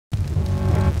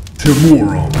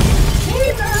TIMORUM.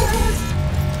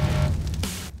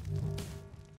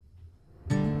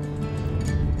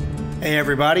 Hey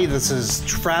everybody, this is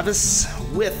Travis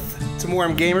with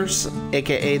TIMORUM Gamers,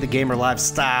 aka The Gamer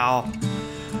Lifestyle,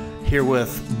 here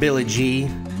with Billy G.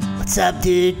 What's up,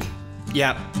 dude?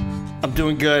 Yeah, I'm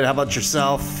doing good. How about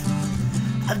yourself?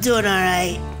 I'm doing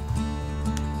alright.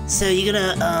 So you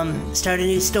gonna start a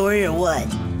new story or what?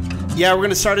 Yeah, we're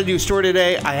gonna start a new story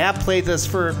today. I have played this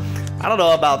for, I don't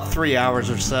know, about 3 hours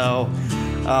or so.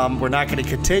 We're not gonna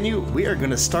continue. We are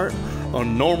gonna start a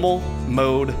normal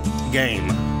mode game.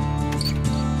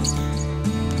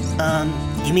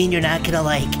 You mean you're not gonna,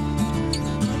 like,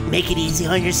 make it easy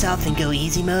on yourself and go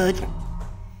easy mode?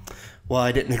 Well,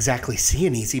 I didn't exactly see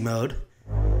an easy mode.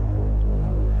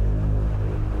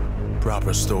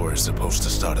 Proper story's supposed to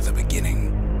start at the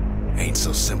beginning. Ain't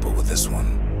so simple with this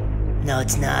one. No,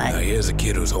 it's not. Now here's a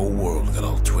kid whose whole world got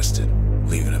all twisted,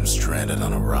 leaving him stranded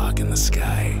on a rock in the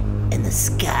sky. In the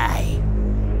sky.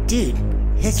 Dude,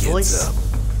 his voice... Up,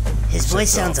 his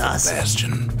voice sets sounds off for awesome.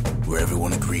 Bastion, where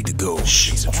everyone agreed to go.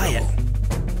 She's in quiet. trouble.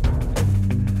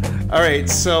 Alright,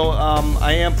 so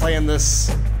I am playing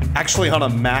this actually on a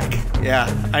Mac.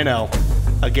 Yeah, I know.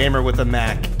 A gamer with a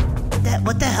Mac.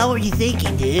 What the hell were you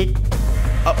thinking, dude?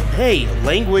 Hey,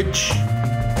 language.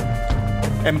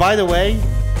 And by the way,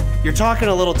 you're talking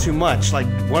a little too much. Like,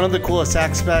 one of the coolest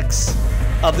aspects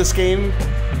of this game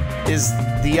is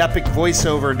the epic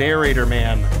voiceover narrator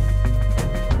man.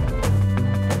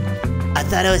 I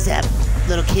thought it was that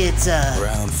little kid's,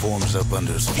 Ground forms up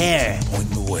under his feet, hair.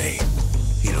 pointing the way.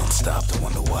 He don't stop to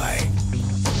wonder why.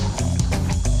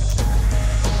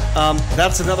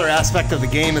 That's another aspect of the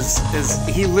game is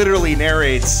he literally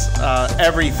narrates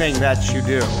everything that you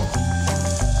do.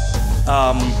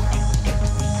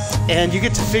 And you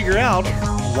get to figure out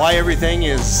why everything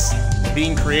is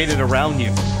being created around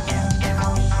you.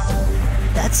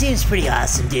 That seems pretty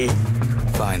awesome, dude.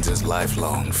 Finds his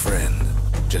lifelong friend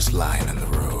just lying in the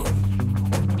road.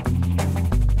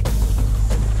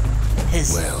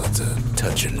 Well, it's a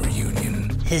touching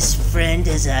reunion. His friend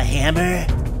is a hammer?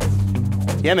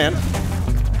 Yeah, man.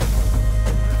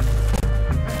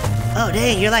 Oh,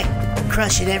 dang, you're like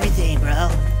crushing everything, bro.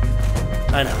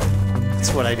 I know.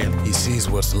 That's what I do. He sees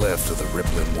what's left of the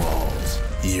rippling walls.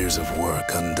 Years of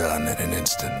work undone in an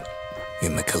instant.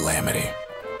 In the calamity.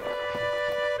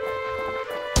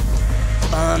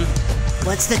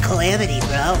 What's the calamity,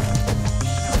 bro?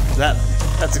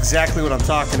 That's exactly what I'm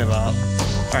talking about.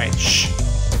 Alright, shh.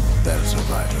 That a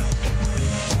survivor?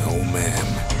 No,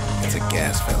 ma'am. It's a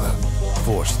gas fella.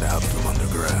 Forced out from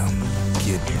underground.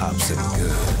 Kid pops him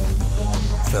good.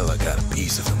 Fella got a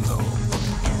piece of him, though.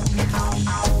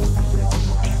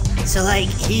 So, like,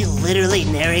 he literally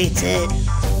narrates it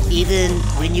even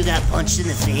when you got punched in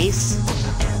the face?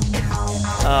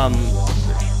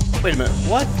 Wait a minute,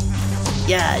 what?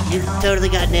 Yeah, you totally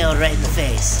got nailed right in the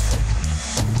face.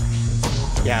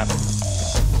 Yeah,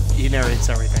 he narrates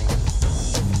everything.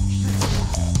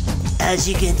 As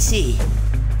you can see,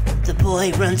 the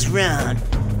boy runs around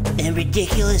in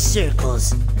ridiculous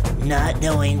circles, not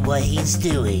knowing what he's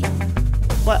doing.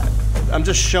 What? I'm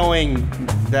just showing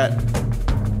that...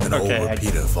 An old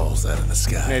repeater falls out of the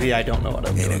sky. Maybe I don't know what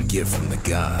I'm doing. Ain't a gift from the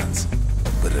gods,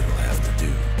 but it'll have to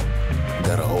do.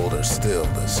 Gotta hold her still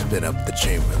to spin up the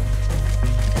chamber.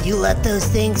 You let those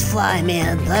things fly,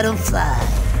 man. Let them fly.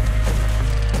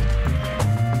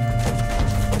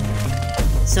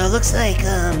 So it looks like,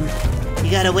 you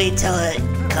gotta wait till it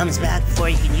comes back before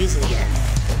you can use it again.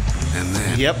 And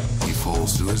then he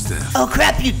falls to his death. Oh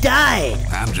crap, you died!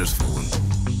 I'm just fooling.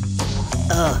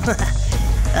 Oh,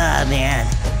 ah, man.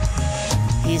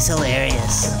 He's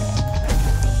hilarious.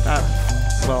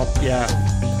 Well, yeah.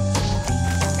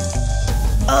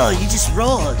 Oh, you just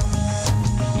rolled.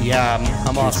 Yeah,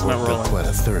 I'm awesome at He's worked up rolling. quite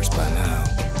a thirst by now,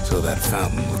 so that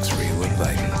fountain looks real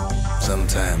inviting.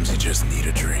 Sometimes you just need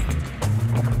a drink.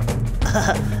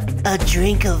 A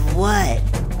drink of what?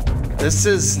 This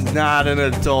is not an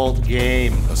adult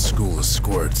game. A school of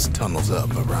squirts tunnels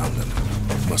up around them.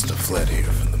 Must have fled here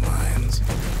from the mines.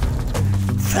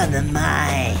 From the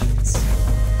mines.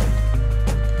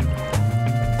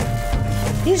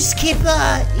 You just keep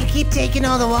taking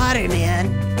all the water, man.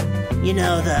 You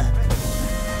know, the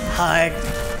hard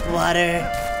water.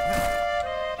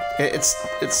 It's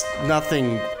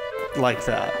nothing like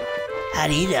that. How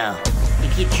do you know? You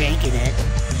keep drinking it.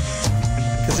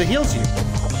 Because it heals you.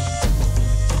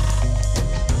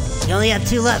 You only have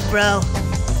 2 left, bro.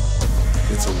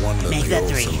 It's a wonder Make the that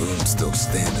old 3. saloon's still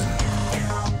standing.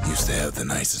 Used to have the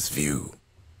nicest view.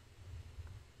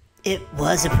 It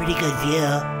was a pretty good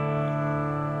view.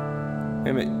 Wait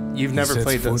a minute, you've never He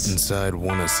played sets this. foot inside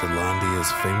one of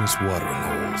Solandia's famous watering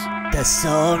holes. The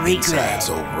Soul Regret. Inside's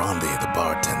old Rondi, the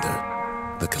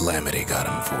bartender. The calamity got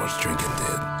him before his drinking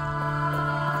did.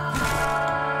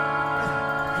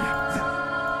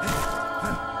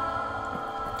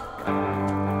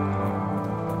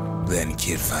 Then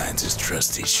Kid finds his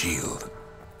trusty shield.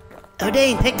 Oh,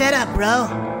 dang, pick that up, bro.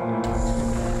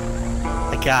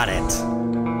 I got it.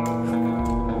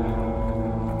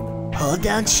 Hold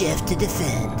down shift to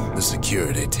defend. The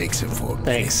security takes him for a petty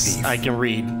Thanks, thief. I can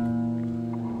read.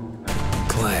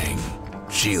 Clang.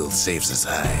 Shield saves his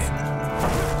hide.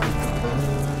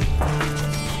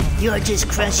 You're just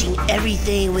crushing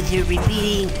everything with your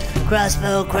repeating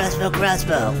crossbow, crossbow,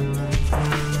 crossbow.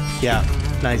 Yeah,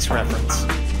 nice reference.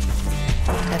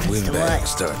 Reference to Windbags what?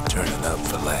 start turning up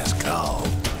for last call.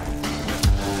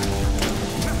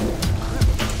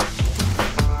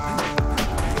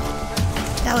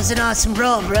 That was an awesome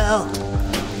roll, bro.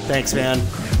 Thanks, man.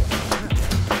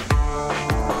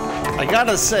 I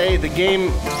gotta say, the game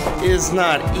is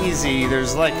not easy.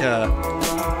 There's like a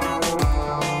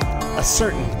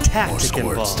certain More tactic squirts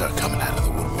involved. start coming out of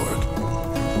the woodwork.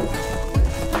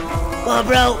 Well,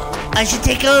 bro, I should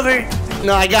take over.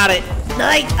 No, I got it. No,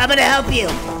 I'm gonna help you.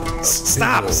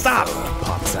 Stop, Big stop. old fella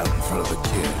pops out in front of the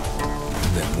kid.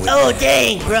 Then Oh, Windbag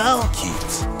dang, bro.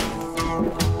 keeps.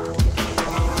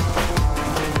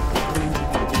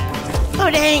 Oh,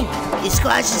 dang. You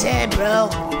squashed his head, bro.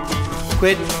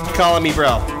 Quit calling me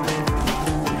bro.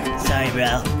 Sorry,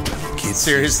 bro. Kid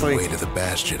Seriously? sees the way to the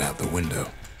Bastion out the window.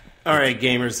 All right,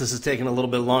 gamers, this is taking a little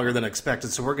bit longer than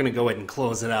expected, so we're gonna go ahead and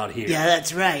close it out here. Yeah,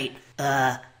 that's right.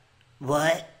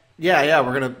 What? Yeah,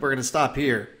 we're gonna stop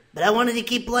here. But I wanted to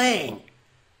keep playing.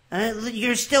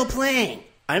 You're still playing.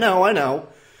 I know.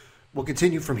 We'll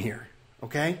continue from here,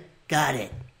 okay? Got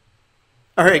it.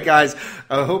 All right, guys,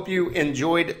 I hope you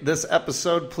enjoyed this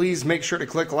episode. Please make sure to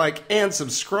click like and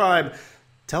subscribe.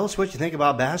 Tell us what you think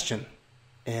about Bastion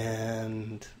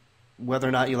and whether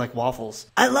or not you like waffles.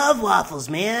 I love waffles,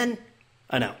 man.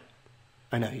 I know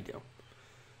you do,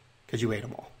 because you ate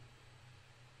them all.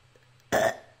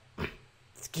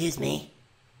 Excuse me.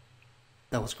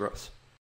 That was gross.